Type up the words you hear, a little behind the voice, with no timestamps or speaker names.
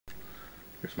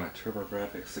Here's my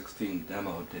TurboGrafx 16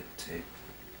 demo tape.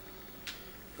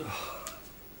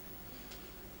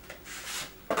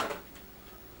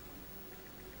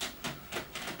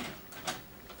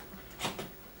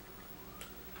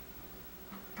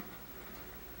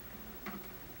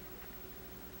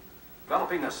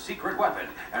 Developing a secret weapon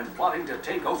and plotting to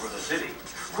take over the city.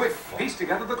 Quick, piece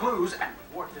together the clues and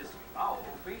thwart this foul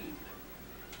fiend.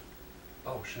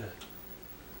 Oh shit.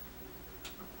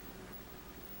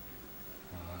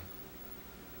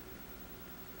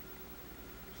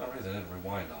 For some reason I didn't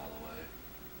rewind all the way.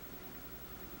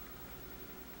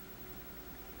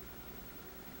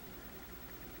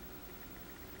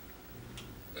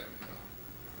 There we go.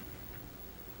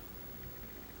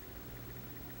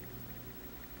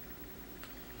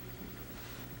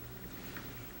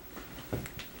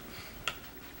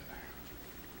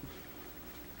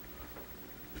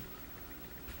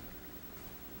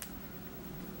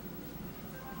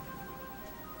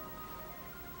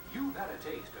 You've had a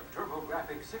taste of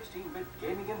TurboGrafx 16-bit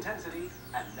gaming intensity,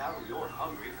 and now you're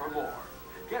hungry for more.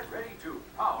 Get ready to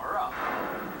power up.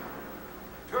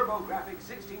 TurboGrafx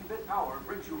 16-bit power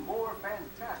brings you more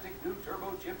fantastic new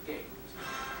turbo chip games.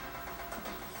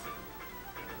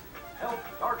 Help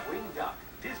Darkwing Duck,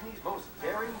 Disney's most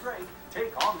daring drake,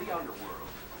 take on the underworld.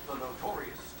 The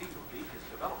notorious Steelbeak is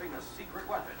developing a secret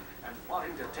weapon and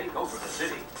plotting to take over the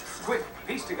city. Quick,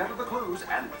 piece together the clues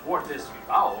and thwart this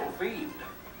foul fiend.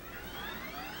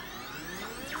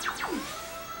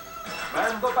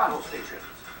 Man the battle stations.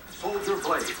 Soldier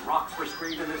Blade rocks the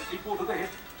screen in this sequel to the hit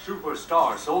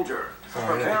Superstar Soldier.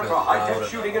 Prepare for high-tech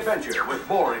shooting adventure with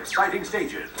more exciting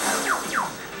stages.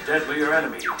 Deadlier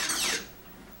enemies.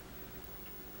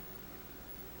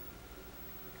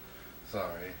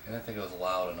 Sorry, I didn't think it was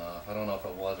loud enough. I don't know if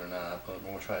it was or not, but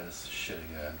we'll try this shit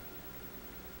again.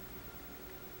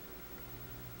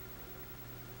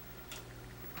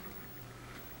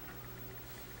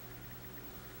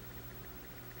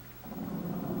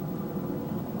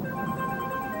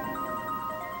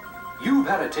 You've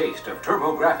had a taste of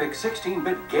TurboGrafx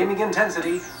 16-bit gaming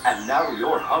intensity, and now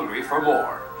you're hungry for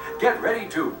more. Get ready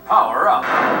to power up.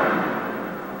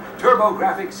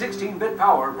 TurboGrafx 16-bit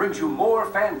power brings you more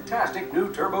fantastic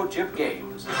new turbo chip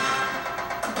games.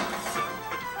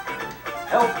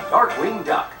 Help Darkwing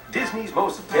Duck, Disney's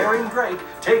most daring drake,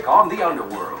 take on the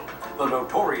underworld. The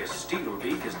notorious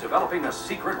Steelbeak is developing a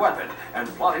secret weapon and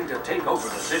plotting to take over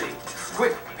the city.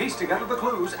 Quick, piece together the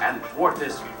clues and thwart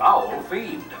this foul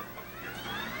fiend.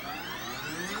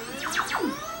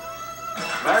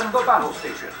 Man the battle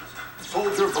stations.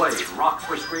 Soldier Blade rocks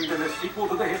the screen in this sequel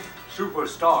to the hit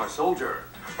Superstar Soldier.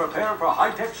 Prepare for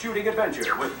high-tech shooting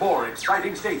adventure with more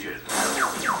exciting stages.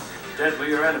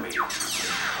 Deadlier enemies.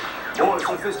 More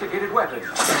sophisticated weapons.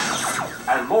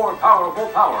 And more powerful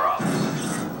power-ups.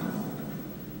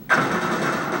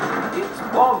 It's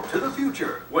Bonk to the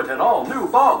future with an all-new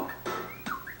Bonk.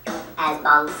 As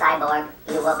Bonk Cyborg,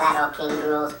 you will battle King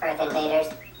Gruel's Earth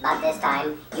Invaders. But this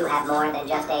time, you have more than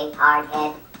just a hard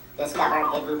head. Discover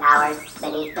hidden powers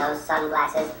beneath those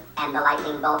sunglasses and the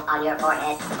lightning bolt on your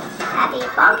forehead. Happy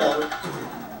bonking!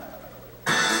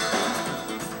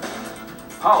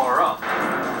 Power up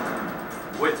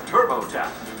with Turbo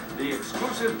Tap, the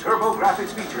exclusive TurboGrafx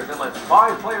feature that lets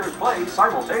 5 players play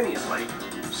simultaneously.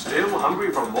 Still hungry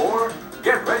for more?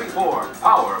 Get ready for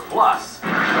Power Plus.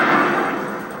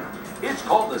 It's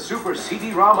called the Super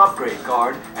CD-ROM Upgrade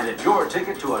Card, and it's your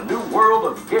ticket to a new world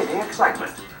of gaming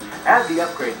excitement. Add the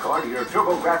upgrade card to your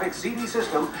TurboGrafx CD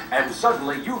system, and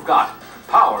suddenly you've got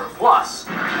Power Plus.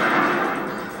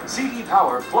 CD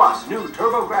Power Plus new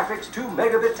TurboGrafx 2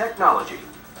 megabit technology.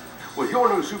 With your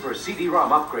new Super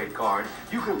CD-ROM Upgrade Card,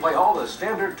 you can play all the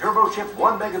standard Turbo Chip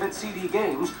 1 megabit CD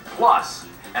games, plus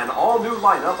an all-new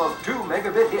lineup of 2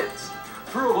 megabit hits.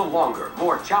 Thrill the longer,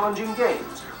 more challenging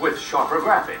games with sharper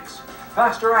graphics,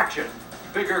 faster action,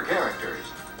 bigger characters,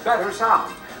 better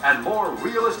sound, and more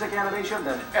realistic animation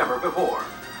than ever before.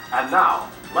 And now,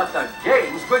 let the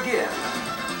games begin!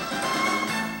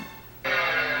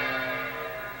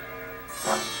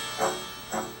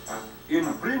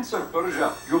 In Prince of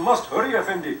Persia, you must hurry,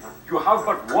 Effendi. You have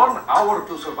but 1 hour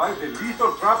to survive the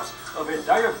lethal traps of a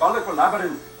diabolical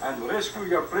labyrinth and rescue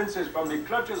your princess from the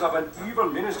clutches of an evil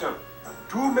minister.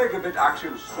 2 megabit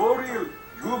action so real,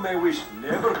 you may wish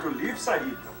never to leave,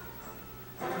 Sahib.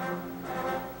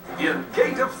 In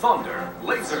Gate of Thunder,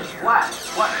 lasers flash,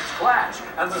 planets clash,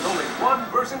 and there's only one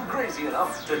person crazy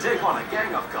enough to take on a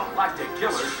gang of galactic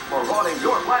killers marauding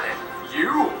your planet.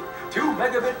 You! 2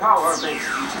 megabit power makes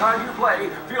each time you play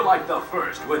feel like the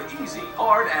first with easy,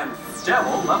 hard, and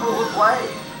devil levels of play.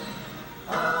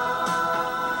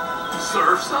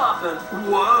 Surf's up and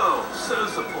whoa,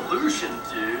 so's the pollution,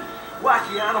 dude.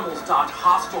 Wacky animals dodge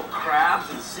hostile crabs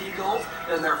and seagulls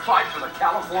in their fight for the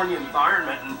California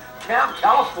environment in Camp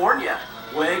California.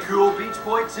 Way cool Beach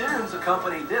Boy tunes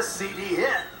accompany this CD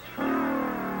hit.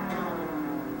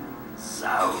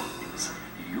 Sounds,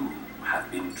 you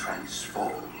have been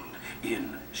transformed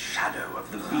in Shadow of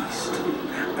the Beast.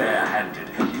 Barehanded,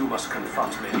 you must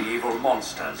confront medieval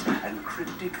monsters and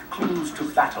cryptic clues to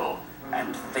battle,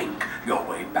 and think your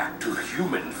way back to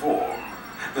human form.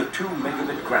 The 2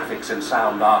 megabit graphics and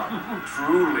sound are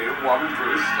truly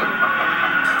wondrous.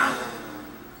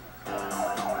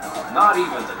 Not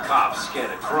even the cops scared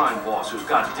a crime boss who's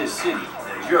got this city,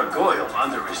 your Goyle,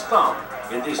 under his thumb.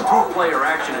 In this 2-player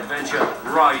action adventure,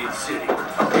 Riot City.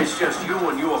 It's just you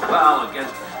and your pal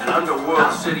against an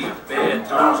underworld city of bad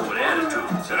dudes with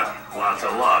attitudes. Lots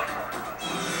of luck.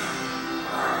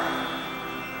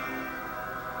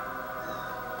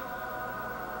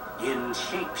 In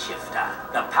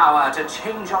Shapeshifter, the power to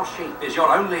change your shape is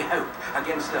your only hope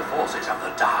against the forces of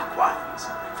the Dark Ones.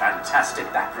 Fantastic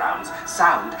backgrounds,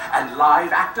 sound, and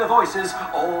live actor voices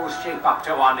all shape up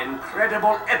to one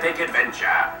incredible epic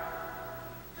adventure.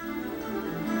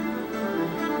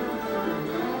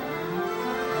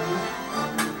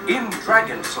 In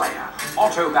Dragon Slayer,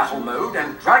 Auto Battle Mode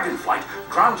and Dragonflight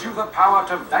grant you the power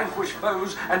to vanquish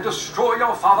foes and destroy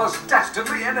your father's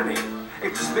dastardly enemy.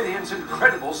 Experience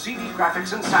incredible CD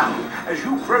graphics and sound as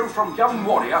you grow from young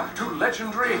warrior to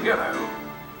legendary hero.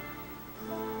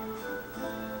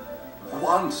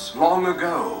 Once, long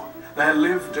ago, there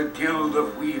lived a guild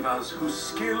of weavers whose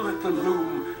skill at the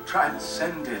loom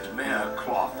transcended mere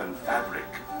cloth and fabric.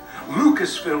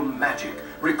 Lucasfilm magic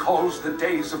recalls the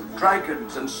days of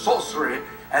dragons and sorcery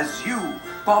as you,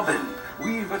 Bobbin,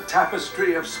 weave a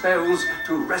tapestry of spells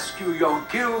to rescue your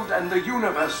guild and the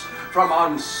universe from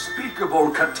unspeakable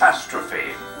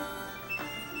catastrophe.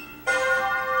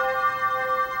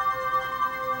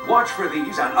 Watch for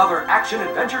these and other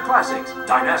action-adventure classics: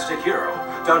 Dynastic Hero,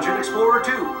 Dungeon Explorer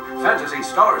 2, Phantasy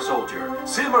Star Soldier,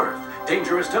 Sim Earth,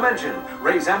 Dangerous Dimension,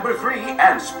 Raise Amber 3,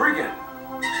 and Spriggan.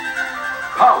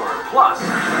 Power Plus.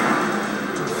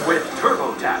 With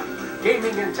TurboTap,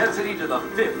 gaming intensity to the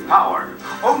 5th power.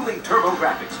 Only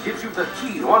TurboGrafx gives you the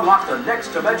key to unlock the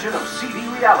next dimension of CD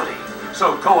reality.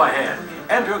 So go ahead,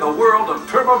 enter the world of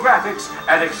TurboGrafx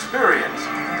and experience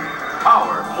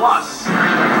Power Plus.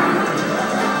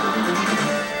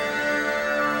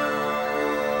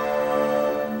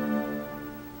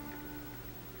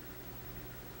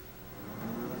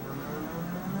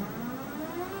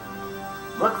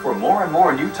 Look for more and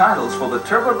more new titles for the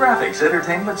TurboGrafx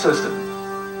Entertainment System.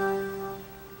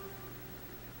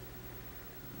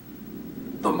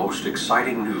 The most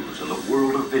exciting news in the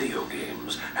world of video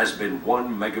games has been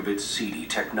 1 megabit CD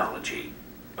technology.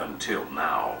 Until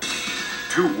now.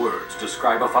 2 words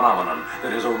describe a phenomenon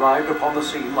that has arrived upon the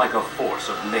scene like a force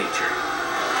of nature.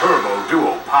 Turbo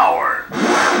Duo Power.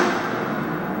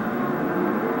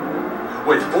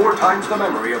 With 4 times the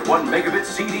memory of 1 megabit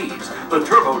CDs, the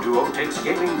Turbo Duo takes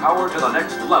gaming power to the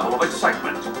next level of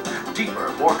excitement.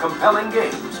 Deeper, more compelling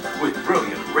games with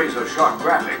brilliant razor-sharp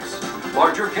graphics,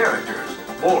 larger characters,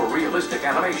 more realistic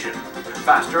animation,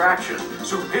 faster action,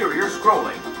 superior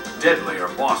scrolling, deadlier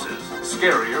bosses,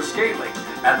 scarier scaling,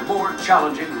 and more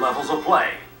challenging levels of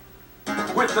play.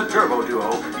 With the Turbo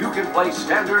Duo, you can play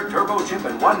standard Turbo Chip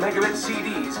and 1 megabit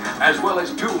CDs, as well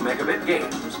as 2 megabit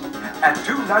games. At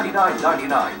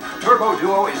 $299.99, Turbo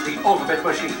Duo is the ultimate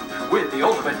machine, with the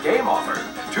ultimate game offer.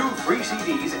 2 free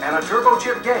CDs and a Turbo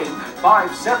Chip game,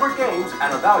 5 separate games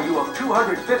at a value of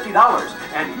 $250,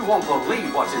 and you won't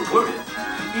believe what's included.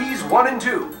 Ys 1 and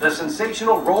 2, the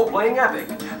sensational role-playing epic,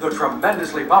 the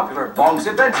tremendously popular Bonk's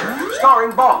Adventure,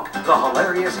 starring Bonk, the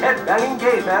hilarious head-banging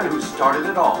caveman who started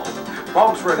it all.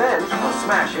 Bonk's Revenge, a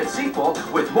smash hit sequel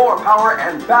with more power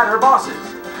and badder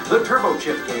bosses. The Turbo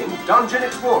Chip game, Dungeon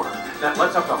Explorer, that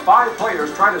lets up to 5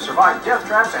 players try to survive death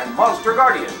traps and monster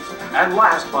guardians. And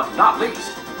last but not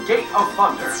least, Gate of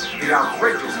Thunder, the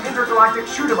outrageous intergalactic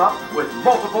shoot-'em-up with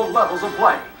multiple levels of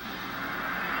play.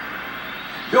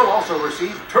 You'll also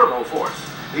receive Turbo Force,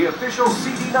 the official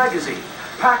CD magazine,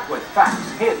 packed with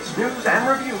facts, hints, news, and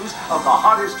reviews of the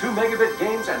hottest 2 megabit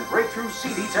games and breakthrough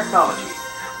CD technology.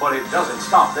 But it doesn't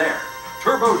stop there.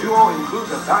 Turbo Duo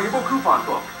includes a valuable coupon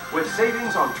book with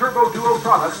savings on Turbo Duo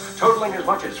products totaling as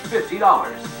much as $50.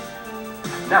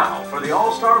 Now, for the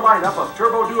all-star lineup of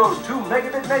Turbo Duo's 2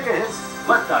 megabit mega hits,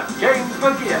 let the games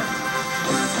begin.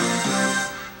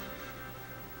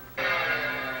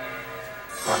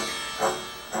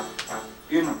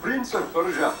 In Prince Prince of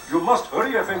Persia. You must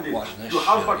hurry, Effendi. Watching this You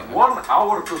have shit but again. 1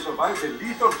 hour to survive the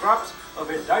lethal traps of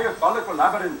a diabolical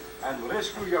labyrinth and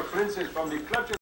rescue your princess from the clutches